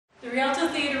The Rialto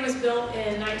Theater was built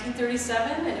in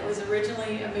 1937, and it was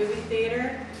originally a movie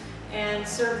theater and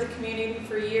served the community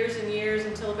for years and years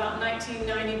until about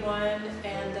 1991,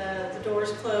 and the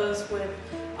doors closed with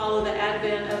all of the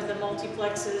advent of the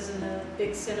multiplexes and the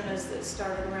big cinemas that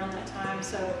started around that time,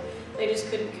 so they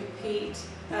just couldn't compete.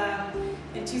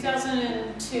 In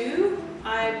 2002,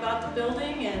 I bought the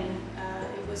building, and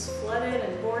it was flooded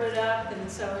and boarded up,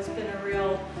 and so it's been a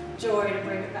real joy to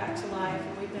bring it back to life.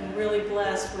 And we've been really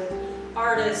blessed with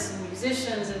artists and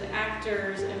musicians and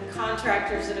actors and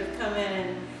contractors that have come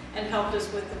in and helped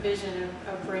us with the vision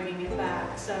of bringing it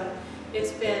back. So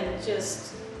it's been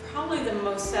just probably the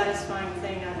most satisfying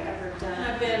thing I've ever done.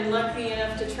 I've been lucky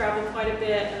enough to travel quite a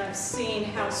bit, and I've seen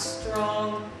how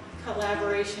strong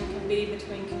collaboration can be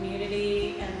between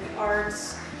community and the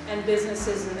arts and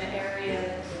businesses in the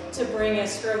area to bring a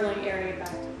struggling area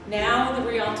back. Now the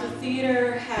Rialto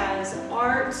Theater has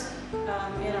art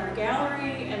in our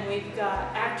gallery, and we've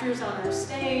got actors on our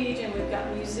stage, and we've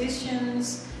got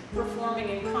musicians performing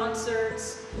in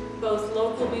concerts, both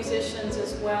local musicians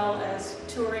as well as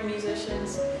touring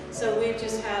musicians. So we've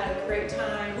just had a great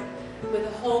time with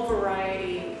a whole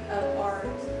variety of art.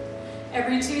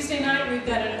 Every Tuesday night we've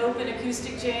got an open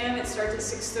acoustic jam. It starts at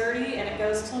 6:30 and it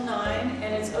goes till 9,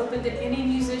 and it's open to any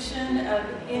musician of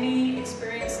any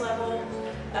experience level.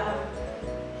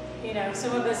 You know,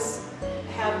 some of us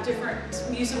have different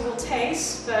musical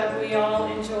tastes, but we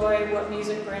all enjoy what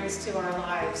music brings to our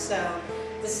lives. So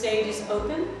the stage is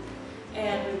open,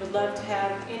 and we would love to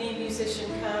have any musician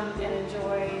come and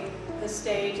enjoy the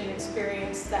stage and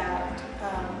experience that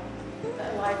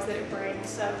life that it brings.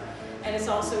 So, and it's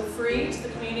also free to the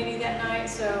community that night,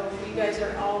 so you guys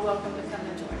are all welcome to come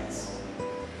and join us.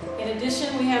 In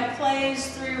addition, we have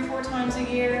plays 3 or 4 times a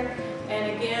year,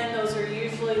 and again, those are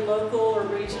usually local or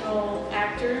regional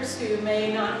actors who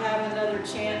may not have another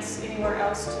chance anywhere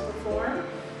else to perform.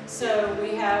 So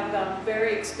we have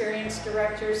very experienced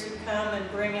directors who come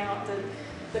and bring out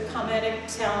the comedic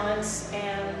talents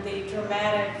and the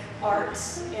dramatic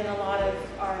arts in a lot of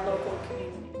our local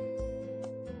community.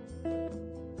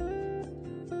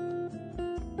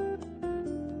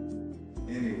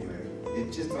 Anyway,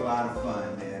 it's just a lot of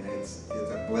fun, and it's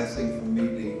a blessing for me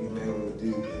to be able to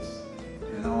do this.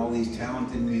 And all these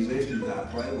talented musicians I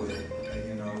play with,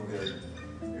 you know,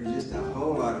 there's just a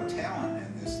whole lot of talent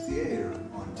in this theater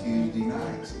on Tuesday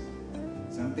nights.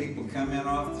 Some people come in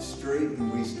off the street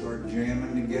and we start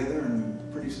jamming together,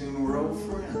 and pretty soon we're old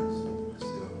friends.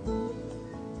 So,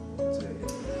 that's it.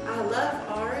 I love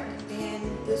art,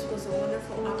 and this was a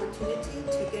wonderful opportunity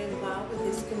to get involved with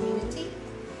this community.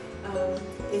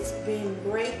 It's been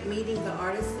great meeting the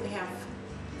artists that have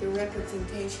the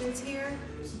representations here.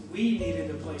 We needed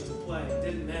a place to play. It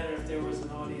didn't matter if there was an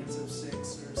audience of 6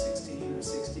 or 16 or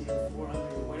 60 or 400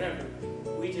 or whatever.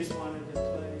 We just wanted to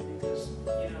play because,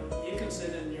 you know, you can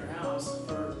sit in your house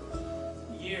for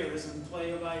years and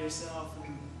play by yourself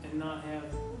and not have,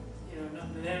 you know,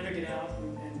 never get out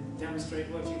and demonstrate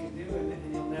what you can do,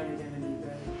 and you'll never get any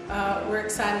better. We're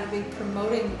excited to be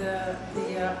promoting the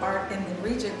art in the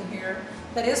region here.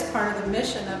 That is part of the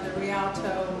mission of the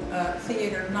Rialto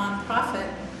Theater nonprofit,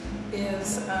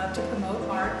 is to promote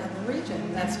art in the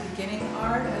region. That's beginning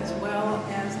art as well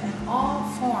as in all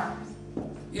forms.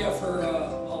 Yeah, for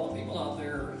all the people out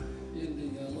there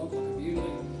in the local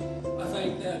community, I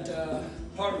think that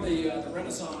part of the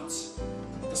Renaissance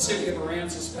the city of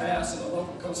Aransas Pass and the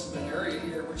local coastal bend area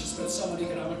here, which has been somewhat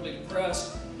economically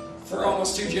depressed for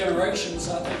almost 2 generations,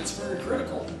 I think it's very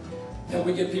critical that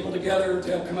we get people together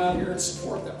to come out here and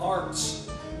support the arts.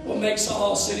 What makes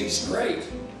all cities great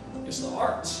is the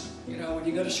arts. You know, when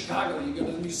you go to Chicago, you go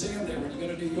to the museum there. When you go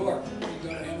to New York, you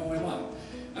go to MOMI.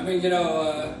 I mean, you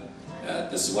know,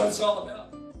 this is what it's all about.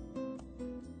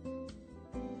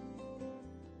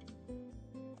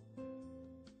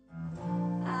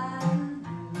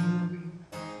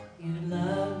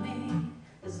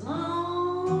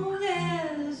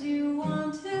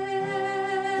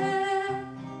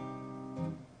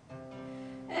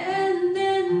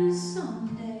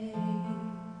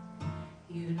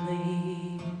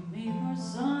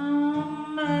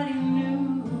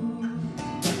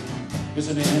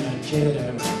 Isn't in a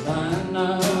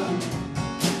Carolina,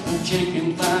 a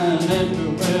chicken flying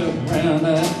everywhere around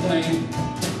that thing.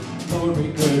 Lord, we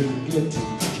couldn't get too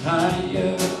much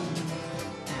higher.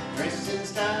 Dressed in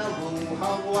style, go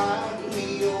hog wild,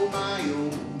 me oh my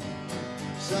oh.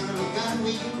 Son of a gun,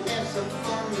 we could have some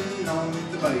fun on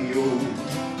the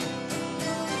bayou.